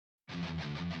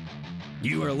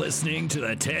You are listening to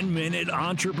the 10-Minute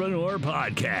Entrepreneur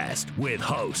Podcast with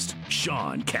host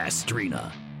Sean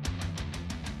Castrina.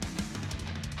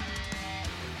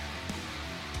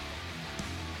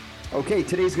 Okay,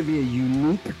 today's going to be a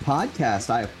unique podcast.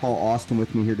 I have Paul Austin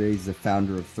with me here today. He's the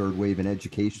founder of Third Wave, an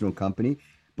educational company.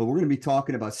 But we're going to be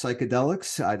talking about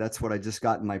psychedelics. That's what I just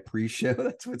got in my pre-show.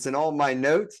 That's what's in all my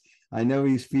notes. I know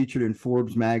he's featured in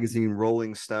Forbes magazine,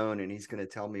 Rolling Stone, and he's going to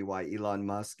tell me why Elon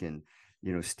Musk and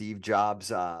Steve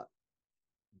Jobs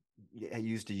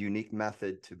used a unique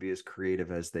method to be as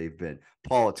creative as they've been.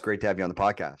 Paul, it's great to have you on the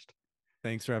podcast.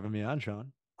 Thanks for having me on,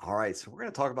 Sean. All right, so we're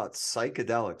going to talk about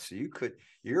psychedelics. So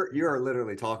you are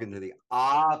literally talking to the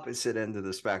opposite end of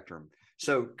the spectrum.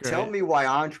 So Tell me why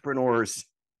entrepreneurs,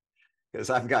 because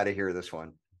I've got to hear this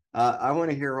one. I want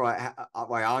to hear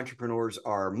why entrepreneurs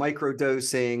are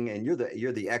microdosing, and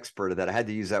you're the expert of that. I had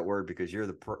to use that word because you're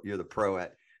the pro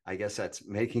at. I guess that's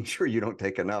making sure you don't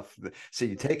take enough. So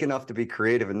you take enough to be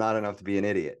creative and not enough to be an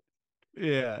idiot.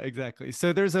 Yeah, exactly.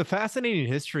 So there's a fascinating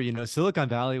history. Silicon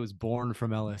Valley was born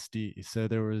from LSD. So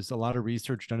there was a lot of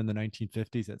research done in the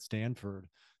 1950s at Stanford.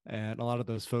 And a lot of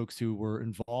those folks who were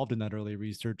involved in that early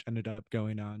research ended up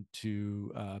going on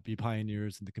to be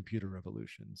pioneers in the computer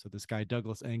revolution. So this guy,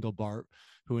 Douglas Engelbart,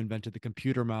 who invented the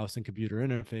computer mouse and computer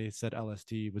interface, said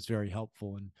LSD was very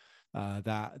helpful in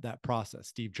that process.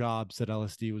 Steve Jobs said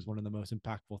LSD was one of the most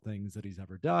impactful things that he's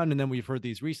ever done. And then we've heard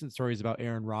these recent stories about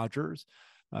Aaron Rodgers,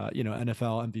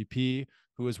 NFL MVP,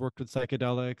 who has worked with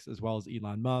psychedelics, as well as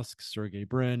Elon Musk, Sergey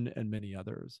Brin, and many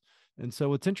others. And so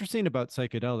what's interesting about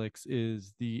psychedelics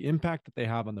is the impact that they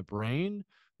have on the brain.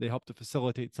 They help to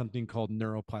facilitate something called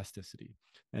neuroplasticity.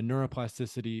 And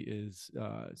neuroplasticity is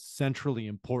centrally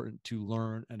important to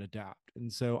learn and adapt.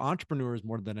 And so entrepreneurs,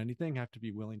 more than anything, have to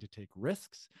be willing to take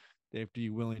risks. They have to be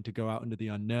willing to go out into the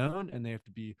unknown, and they have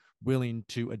to be willing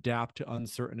to adapt to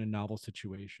uncertain and novel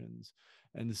situations.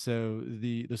 And so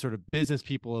the sort of business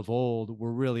people of old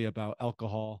were really about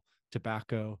alcohol,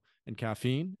 tobacco, and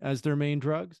caffeine as their main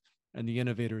drugs. And the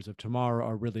innovators of tomorrow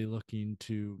are really looking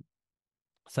to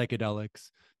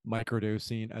psychedelics,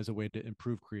 microdosing as a way to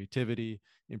improve creativity,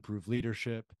 improve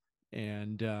leadership,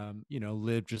 and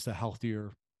live just a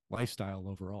healthier lifestyle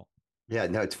overall. Yeah,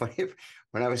 no, it's funny.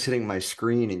 When I was hitting my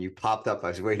screen and you popped up, I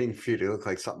was waiting for you to look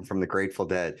like something from the Grateful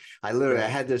Dead. I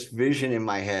had this vision in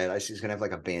my head. I see he's going to have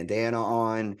like a bandana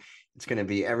on. It's going to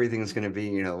be, everything's going to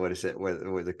be, what is it?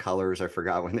 Where the colors, I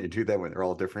forgot when they do that, when they're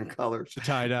all different colors. The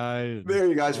tie-dye. There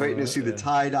you guys waiting to see the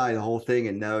tie-dye, the whole thing.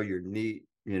 And no, you're neat,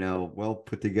 well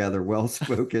put together, well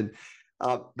spoken.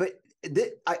 But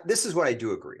this is what I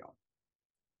do agree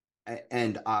on.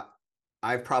 And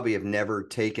I probably have never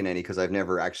taken any because I've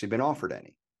never actually been offered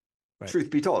any. Right.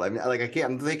 Truth be told,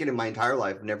 I'm thinking in my entire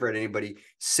life, I've never had anybody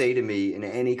say to me in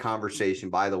any conversation,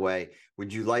 by the way,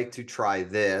 would you like to try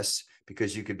this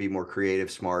because you could be more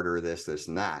creative, smarter, this,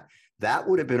 and that. That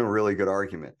would have been a really good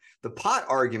argument. The pot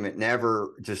argument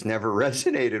never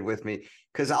resonated with me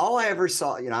because all I ever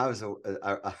saw,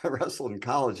 I wrestled in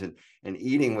college and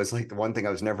eating was like the one thing I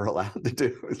was never allowed to do.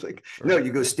 It was like, no,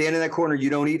 you go stand in that corner. You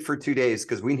don't eat for 2 days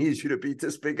because we need you to beat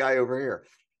this big guy over here.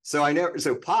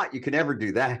 So pot, you can never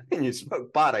do that. And you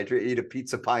smoke pot. I eat a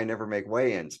pizza pie and never make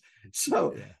weigh-ins.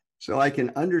 So I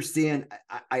can understand.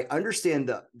 I understand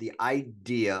the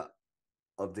idea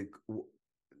of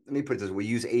let me put it this way. We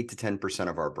use 8 to 10%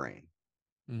 of our brain.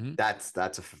 Mm-hmm. That's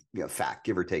a fact,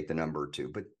 give or take the number or two,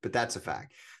 but that's a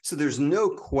fact. So there's no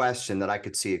question that I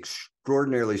could see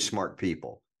extraordinarily smart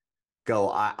people go,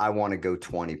 I want to go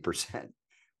 20%.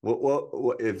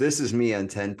 What if this is me on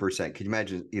 10%? Could you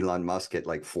imagine Elon Musk at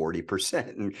like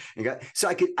 40%? So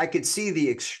I could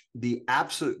see the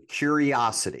absolute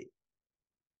curiosity.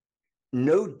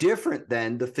 No different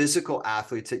than the physical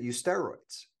athletes that use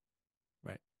steroids.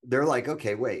 They're like,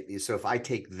 okay, wait. So if I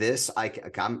take this,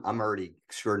 I'm already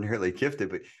extraordinarily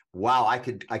gifted, but wow, I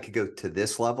could go to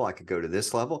this level. I could go to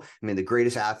this level. I mean, the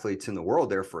greatest athletes in the world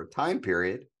there for a time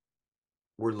period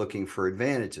were looking for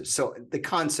advantages. So the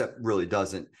concept really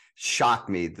doesn't shock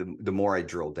me the more I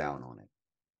drill down on it.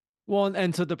 Well,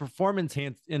 and so the performance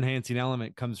enhancing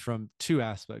element comes from two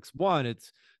aspects. One,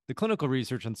 it's the clinical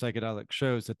research on psychedelics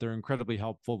shows that they're incredibly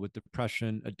helpful with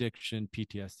depression, addiction,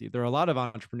 PTSD. There are a lot of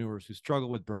entrepreneurs who struggle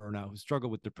with burnout, who struggle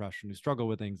with depression, who struggle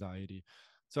with anxiety.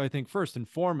 So I think first and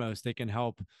foremost, they can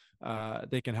help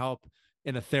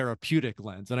in a therapeutic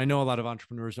lens. And I know a lot of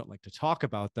entrepreneurs don't like to talk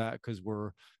about that because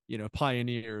we're,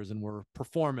 pioneers and we're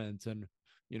performance and,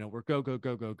 we're go, go,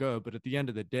 go, go, go. But at the end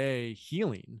of the day,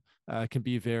 healing can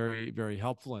be very, very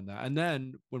helpful in that. And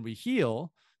then when we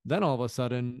heal, then all of a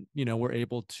sudden, we're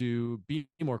able to be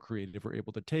more creative. We're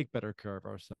able to take better care of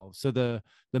ourselves. So the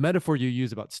metaphor you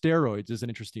use about steroids is an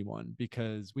interesting one,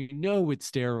 because we know with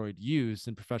steroid use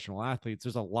in professional athletes,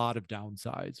 there's a lot of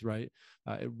downsides, right?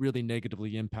 It really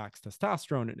negatively impacts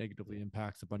testosterone. It negatively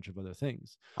impacts a bunch of other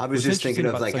things. I was What's just interesting thinking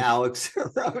of about like Alex.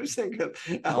 I was thinking of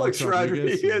Alex Alex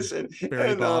Rodriguez Rodriguez and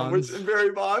Barry Bonds,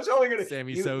 Barry Bonds. Only gonna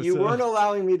Sammy you weren't Sosa.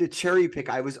 allowing me to cherry pick.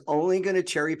 I was only going to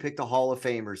cherry pick the Hall of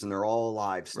Famers, and they're all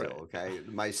alive still. Right. Okay,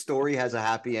 my story has a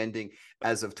happy ending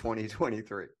as of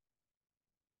 2023.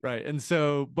 Right. And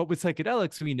so, but with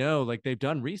psychedelics, we know, like, they've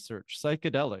done research.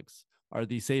 Psychedelics are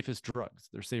the safest drugs.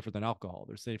 They're safer than alcohol.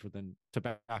 They're safer than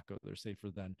tobacco. They're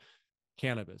safer than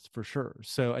cannabis, for sure.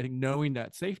 So I think knowing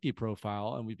that safety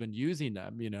profile, and we've been using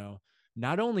them,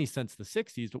 not only since the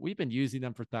 60s, but we've been using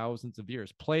them for thousands of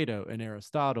years. Plato and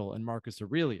Aristotle and Marcus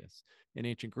Aurelius in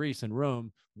ancient Greece and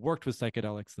Rome worked with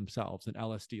psychedelics themselves and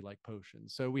LSD like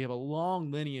potions. So we have a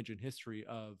long lineage and history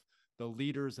of the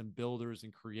leaders and builders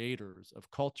and creators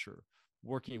of culture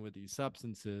working with these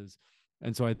substances.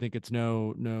 And so I think it's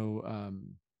no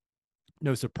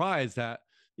surprise that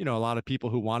a lot of people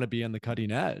who want to be on the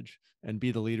cutting edge and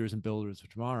be the leaders and builders of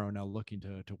tomorrow are now looking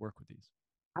to work with these.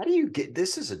 How do you get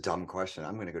this? Is a dumb question.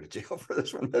 I'm going to go to jail for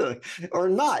this one or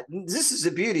not. This is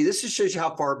the beauty. This just shows you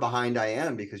how far behind I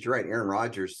am, because you're right. Aaron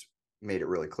Rodgers made it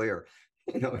really clear,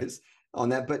 Right. is on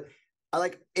that. But I,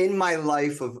 like, in my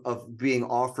life of being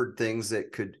offered things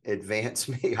that could advance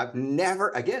me, I've never,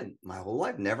 again, my whole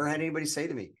life, never had anybody say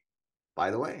to me,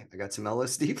 by the way, I got some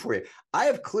LSD for you. I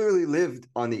have clearly lived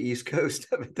on the East Coast,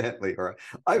 evidently, or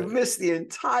I've missed the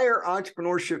entire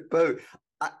entrepreneurship boat.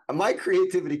 My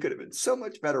creativity could have been so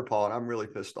much better, Paul, and I'm really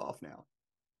pissed off now.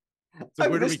 So I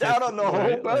where do we missed catch, out on the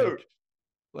whole right? boat.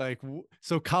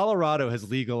 So Colorado has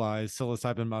legalized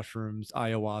psilocybin mushrooms,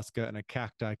 ayahuasca, and a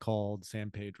cacti called San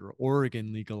Pedro.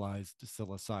 Oregon legalized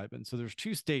psilocybin. So there's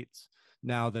 2 states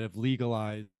now that have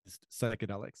legalized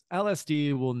psychedelics.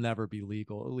 LSD will never be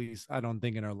legal, at least I don't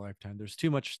think in our lifetime. There's too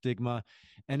much stigma,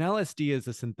 and LSD is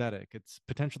a synthetic. It's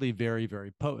potentially very,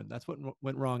 very potent. That's what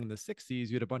went wrong in the 60s.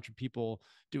 You had a bunch of people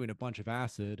doing a bunch of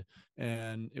acid,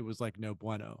 and it was like no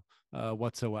bueno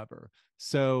whatsoever.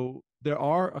 So there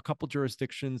are a couple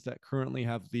jurisdictions that currently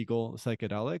have legal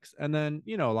psychedelics. And then,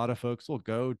 a lot of folks will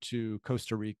go to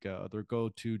Costa Rica, they'll go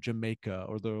to Jamaica,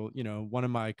 or one of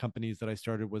my companies that I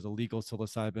started was a legal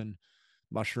psilocybin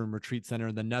mushroom retreat center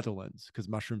in the Netherlands, because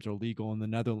mushrooms are legal in the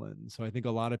Netherlands. So I think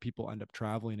a lot of people end up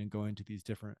traveling and going to these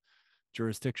different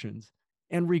jurisdictions.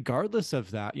 And regardless of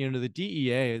that, the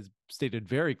DEA has stated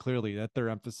very clearly that their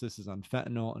emphasis is on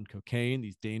fentanyl and cocaine,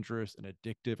 these dangerous and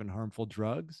addictive and harmful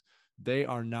drugs. They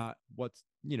are not what's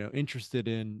interested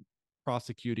in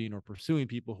prosecuting or pursuing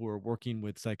people who are working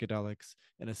with psychedelics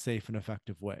in a safe and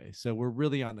effective way. So we're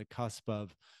really on the cusp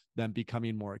of them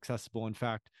becoming more accessible. In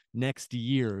fact, next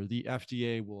year, the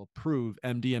FDA will approve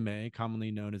MDMA,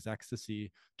 commonly known as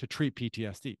ecstasy, to treat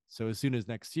PTSD. So as soon as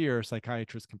next year,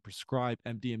 psychiatrists can prescribe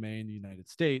MDMA in the United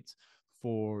States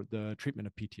for the treatment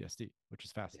of PTSD, which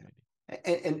is fascinating.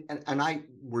 Yeah. And I,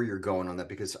 where you're going on that,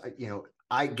 because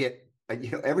I get,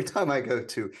 every time I go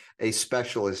to a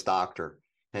specialist doctor,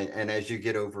 and as you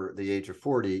get over the age of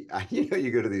 40,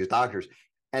 you go to these doctors,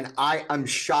 and I'm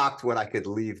shocked what I could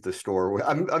leave the store with.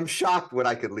 I'm shocked what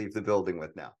I could leave the building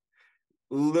with now.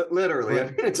 Literally, Right.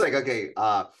 I mean, it's like, okay,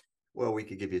 well, we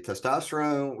could give you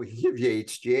testosterone, we can give you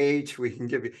HGH, we can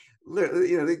give you,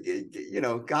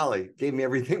 golly, gave me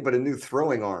everything but a new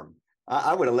throwing arm.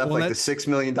 I would have left like the $6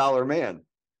 million man.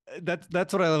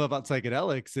 That's what I love about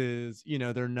psychedelics is,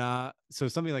 they're not, so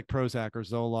something like Prozac or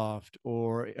Zoloft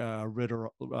or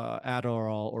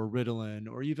Adderall or Ritalin,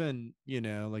 or even,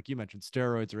 like you mentioned,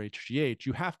 steroids or HGH,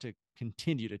 you have to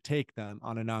continue to take them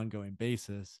on an ongoing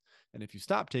basis. And if you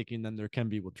stop taking them, there can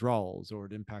be withdrawals, or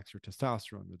it impacts your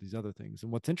testosterone or these other things.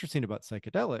 And what's interesting about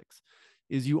psychedelics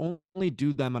is you only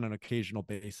do them on an occasional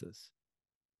basis,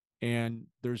 and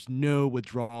there's no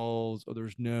withdrawals, or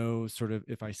there's no sort of,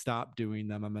 if I stop doing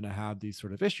them, I'm going to have these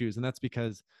sort of issues. And that's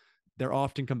because they're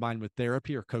often combined with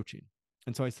therapy or coaching.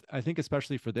 And so I think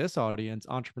especially for this audience,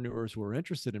 entrepreneurs who are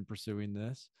interested in pursuing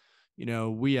this,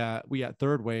 we at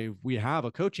Third Wave, we have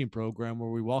a coaching program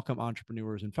where we welcome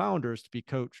entrepreneurs and founders to be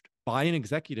coached by an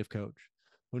executive coach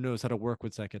who knows how to work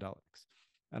with psychedelics.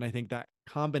 And I think that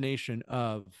combination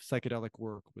of psychedelic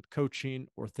work with coaching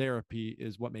or therapy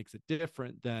is what makes it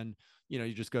different than,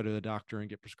 you just go to the doctor and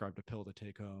get prescribed a pill to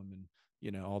take home, and,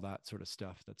 all that sort of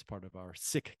stuff that's part of our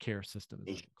sick care system,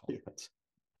 is what we call it.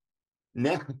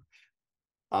 Now,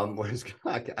 What is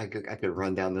I could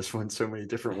run down this one so many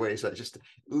different ways. I just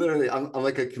literally I'm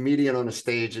like a comedian on a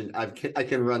stage, and I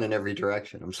can run in every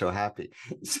direction. I'm so happy.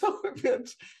 So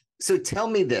so tell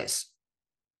me this,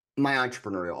 my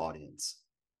entrepreneurial audience,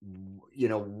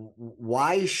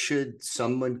 why should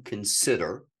someone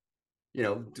consider,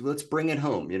 let's bring it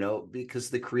home, because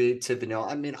the creativity,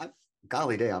 I mean,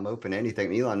 golly day, I'm open to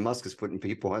anything. Elon Musk is putting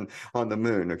people on the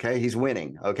moon. Okay. He's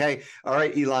winning. Okay. All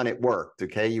right, Elon, it worked.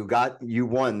 Okay. You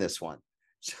won this one.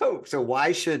 So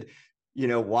why should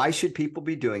people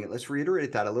be doing it? Let's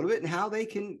reiterate that a little bit, and how they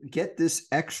can get this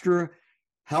extra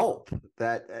help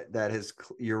that has,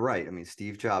 you're right. I mean,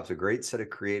 Steve Jobs, a great set of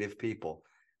creative people,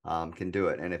 can do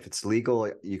it. And if it's legal,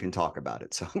 you can talk about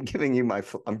it. So I'm giving you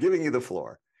the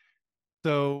floor.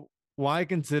 So why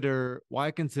consider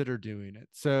doing it?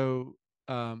 So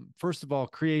first of all,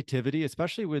 creativity,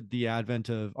 especially with the advent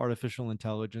of artificial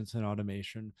intelligence and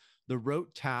automation, the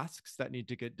rote tasks that need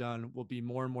to get done will be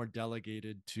more and more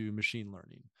delegated to machine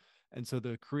learning. And so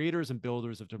the creators and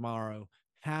builders of tomorrow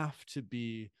have to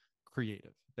be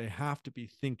creative. They have to be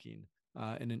thinking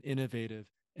in an innovative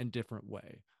and different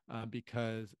way,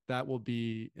 because that will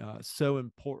be so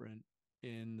important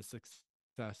in the success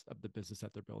of the business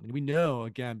that they're building. We know,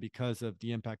 again, because of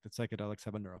the impact that psychedelics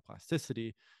have on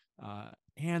neuroplasticity,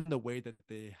 and the way that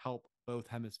they help both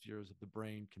hemispheres of the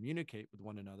brain communicate with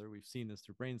one another. We've seen this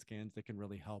through brain scans. They can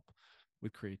really help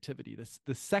with creativity.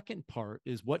 The second part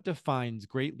is what defines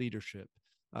great leadership.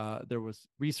 There was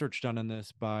research done on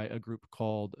this by a group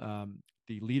called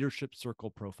the Leadership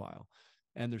Circle Profile.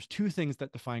 And there's two things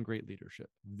that define great leadership: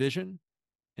 vision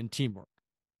and teamwork.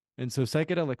 And so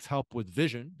psychedelics help with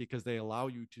vision because they allow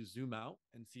you to zoom out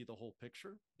and see the whole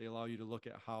picture. They allow you to look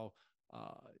at how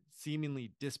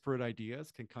seemingly disparate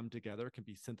ideas can come together, can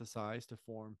be synthesized to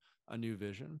form a new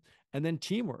vision. And then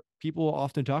teamwork. People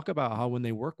often talk about how when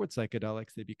they work with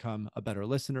psychedelics, they become a better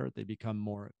listener, they become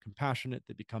more compassionate,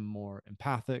 they become more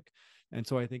empathic. And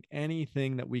so I think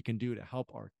anything that we can do to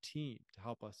help our team, to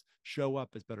help us show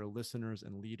up as better listeners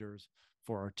and leaders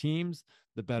for our teams,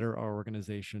 the better our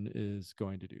organization is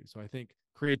going to do. So I think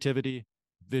creativity,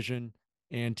 vision,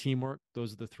 and teamwork,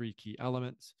 those are the three key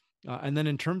elements. And then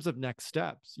in terms of next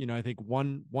steps, I think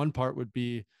one part would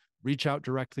be reach out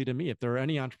directly to me. If there are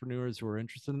any entrepreneurs who are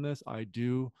interested in this, I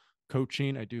do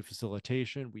coaching, I do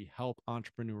facilitation. We help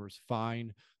entrepreneurs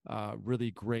find really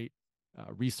great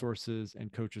resources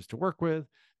and coaches to work with.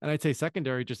 And I'd say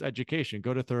secondary, just education.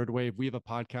 Go to Third Wave. We have a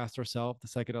podcast ourselves, the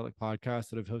Psychedelic Podcast,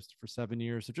 that I've hosted for 7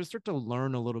 years. So just start to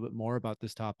learn a little bit more about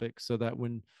this topic, so that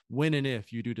when and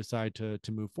if you do decide to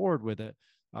move forward with it,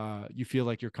 you feel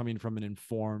like you're coming from an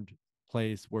informed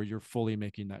place where you're fully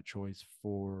making that choice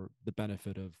for the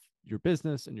benefit of your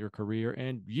business and your career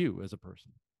and you as a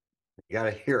person. You got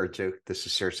to hear a joke. This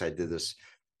is serious. I did this.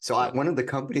 So one of the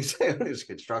companies I own is a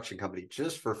construction company,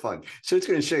 just for fun. So it's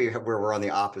going to show you where we're on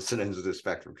the opposite ends of the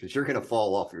spectrum, because you're going to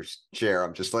fall off your chair.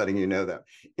 I'm just letting you know that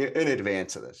in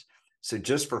advance of this. So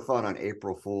just for fun, on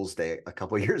April Fool's Day, a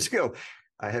couple of years ago,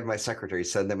 I had my secretary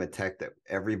send them a text that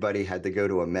everybody had to go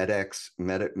to a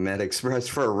MedExpress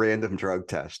for a random drug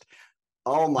test.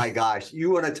 Oh my gosh.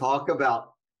 You want to talk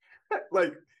about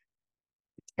like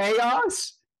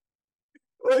chaos?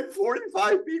 Like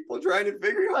 45 people trying to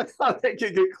figure out how they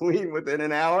could get clean within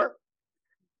an hour.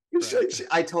 Right.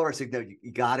 I told her, I said, no,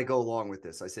 you got to go along with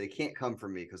this. I said, it can't come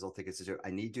from me because they'll think it's a joke.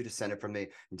 I need you to send it from me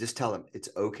and just tell them it's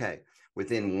okay.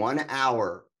 Within 1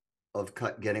 hour of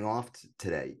getting off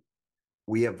today,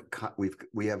 we have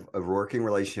a working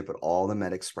relationship with all the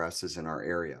Med Expresses in our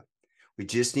area. We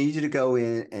just need you to go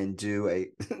in and do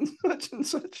a such and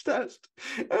such test.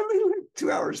 I mean,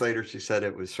 2 hours later, she said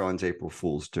it was Sean's April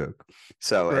Fool's joke.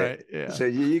 So, right, yeah. So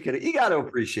you got to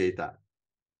appreciate that.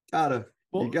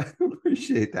 You got to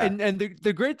appreciate that. And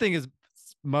the great thing is,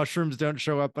 mushrooms don't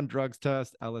show up on drugs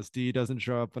test. LSD doesn't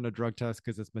show up on a drug test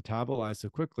because it's metabolized so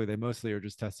quickly. They mostly are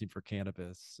just testing for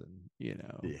cannabis and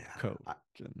coke.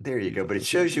 There you go. But it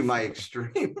shows you my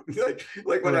extreme.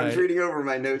 like when I was reading over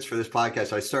my notes for this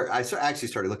podcast, I actually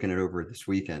started looking it over this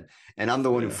weekend, and I'm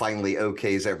the one who finally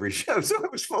okays every show. So I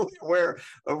was fully aware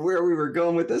of where we were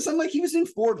going with this. I'm like, he was in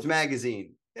Forbes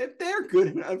magazine. If they're good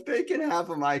enough, they can have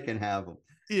them. I can have them.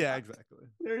 Yeah, exactly.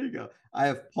 There you go. I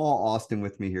have Paul Austin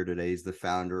with me here today. He's the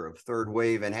founder of Third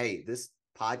Wave. And hey, this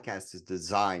podcast is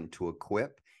designed to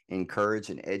equip, encourage,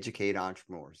 and educate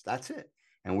entrepreneurs. That's it.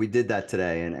 And we did that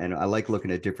today. And I like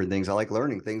looking at different things. I like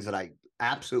learning things that I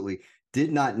absolutely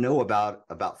did not know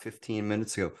about 15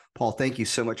 minutes ago. Paul, thank you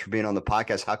so much for being on the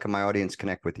podcast. How can my audience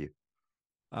connect with you?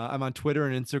 I'm on Twitter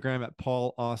and Instagram at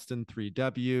Paul Austin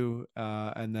 3W.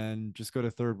 And then just go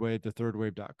to Third Wave, to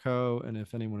thirdwave.co. And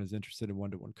if anyone is interested in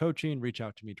one-to-one coaching, reach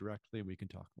out to me directly and we can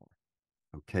talk more.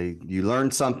 Okay, you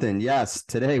learned something. Yes,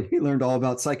 today we learned all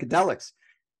about psychedelics.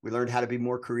 We learned how to be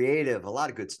more creative, a lot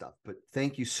of good stuff. But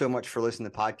thank you so much for listening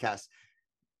to the podcast.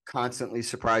 Constantly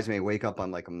surprise me. I wake up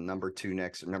on like I'm number 3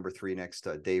 next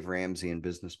to Dave Ramsey in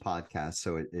Business Podcast.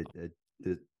 So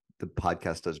the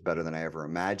podcast does better than I ever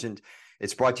imagined.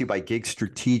 It's brought to you by Gig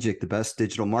Strategic, the best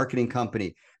digital marketing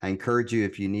company. I encourage you,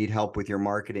 if you need help with your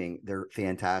marketing, they're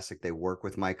fantastic. They work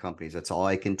with my companies. That's all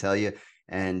I can tell you.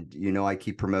 And I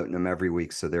keep promoting them every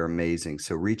week. So they're amazing.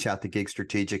 So reach out to Gig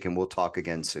Strategic and we'll talk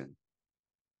again soon.